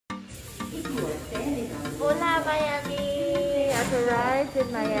Hola, Miami! I've arrived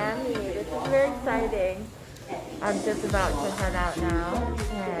in Miami. This is very exciting. I'm just about to head out now,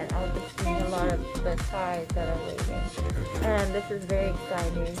 and I'm just seeing a lot of the cars that are waiting. And this is very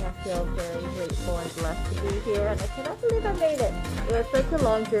exciting. I feel very grateful and blessed to be here, and I cannot believe I made it. It was such a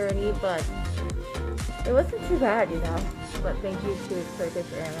long journey, but it wasn't too bad, you know. But thank you to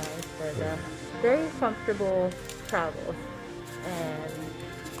Turkish Airlines for the very comfortable travels. And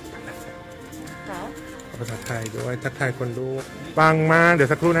ภาษาไทยด้วยทักทายคนดูปังมากเดี๋ยว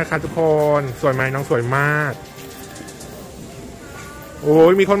สักครู่นะคะทุกคนสวยไหมน้องสวยมากโอ้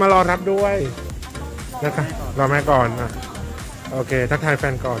ยมีคนมารอรับด้วยนะคะรอแม่ก่อนอ่ะโอเคทักทายแฟ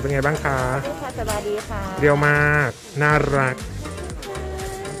นก่อนเป็นไงบ้างคะสบายดีค่ะเรียวมากน่ารัก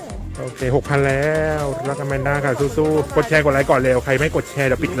โอเค 6,000 แล้วรักอแมนด้าค่ะสู้ๆกดแชร์กดไลค์ก่อนเร็วใครไม่กดแชร์เ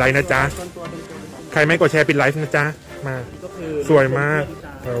ดี๋ยวปิดไลค์นะจ๊ะใครไม่กดแชร์ปิดไลค์นะจ๊ะมาสวยมาก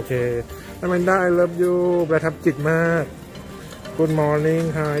โอเคอแมนด้า I love you ประทับจิตมาก Good morning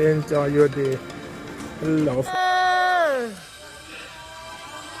hi enjoy your day hello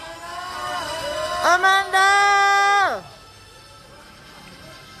อแมนด้า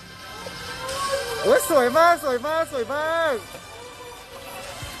โอ้ยสวยมากสวยมากสวยมาก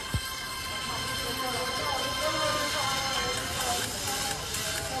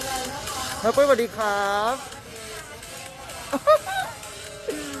แม่ปุ้ยสวัสดีครับ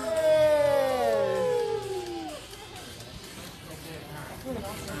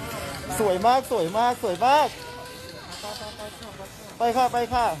สวยมากสวยมากสวยมากไปค่ะไป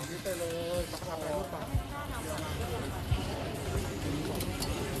ค่ะ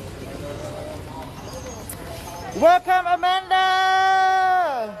Welcome Amanda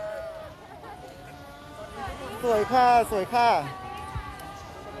สวยค่ะสวยค่ะ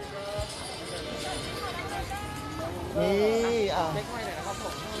นี่อ่ะเล็กน้อยหน่อยนะครับผ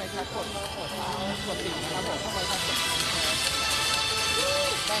มข้างในชัดกดติ่งนะครับผมข้างในชัดกด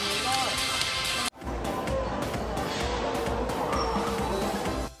ด้านนี้ก็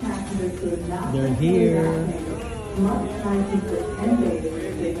They're here.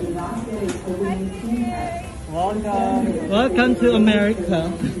 Welcome to America.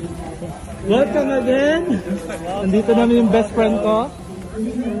 Welcome again. Nandito namin yung best friend ko.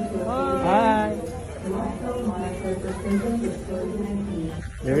 Hi.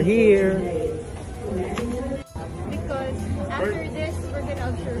 They're here. Because after this, we're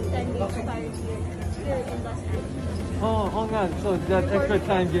gonna observe 10 days here in Los Angeles. Oh God. So that extra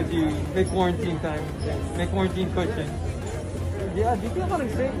time gives you make quarantine time, make quarantine cushion. Yeah, do you feel kind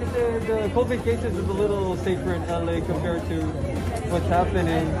of safe? The COVID cases is a little safer in LA compared to what's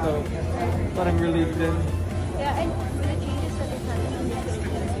happening, so but I'm relieved in. Yeah, and the changes that is happening in the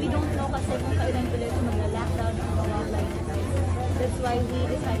Philippines, we don't know kasi kung kailan ulit mag-lockdown ang mga like that's why we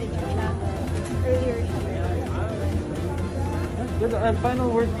decided to travel earlier here. Good. Final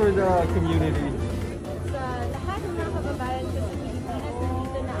words for the community. Sa lahat ng mga kababayan ko sa Pilipinas,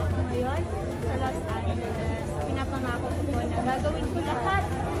 nandito na ako ngayon sa Los Angeles. Pinapangako ko na gagawin ko lahat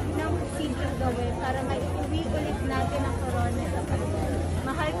ng procedure gawin para maiuwi ulit natin ang corona sa bansa.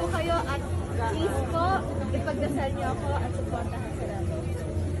 Mahal ko kayo at please po, ipagdasal niyo ako at supportahan sila.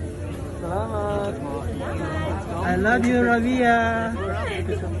 Salamat. Salamat. I love you, Rabiya.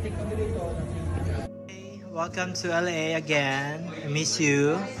 Welcome to LA again. I miss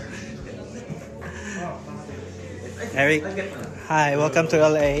you. Eric, hi, welcome to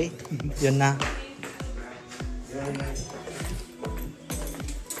LA. Yun na.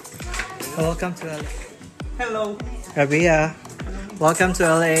 Welcome to LA. Hello. Rabiya, welcome to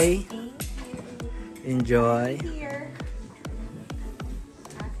LA. Enjoy.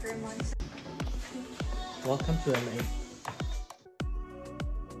 Welcome to LA.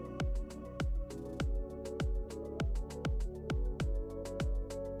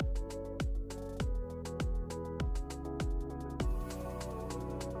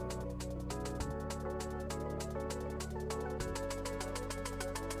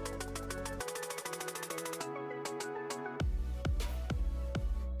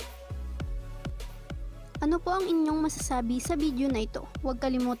 Ano po ang inyong masasabi sa video na ito? Huwag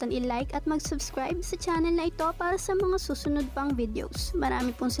kalimutan i-like at mag-subscribe sa channel na ito para sa mga susunod pang videos. Marami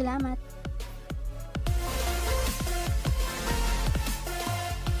pong salamat!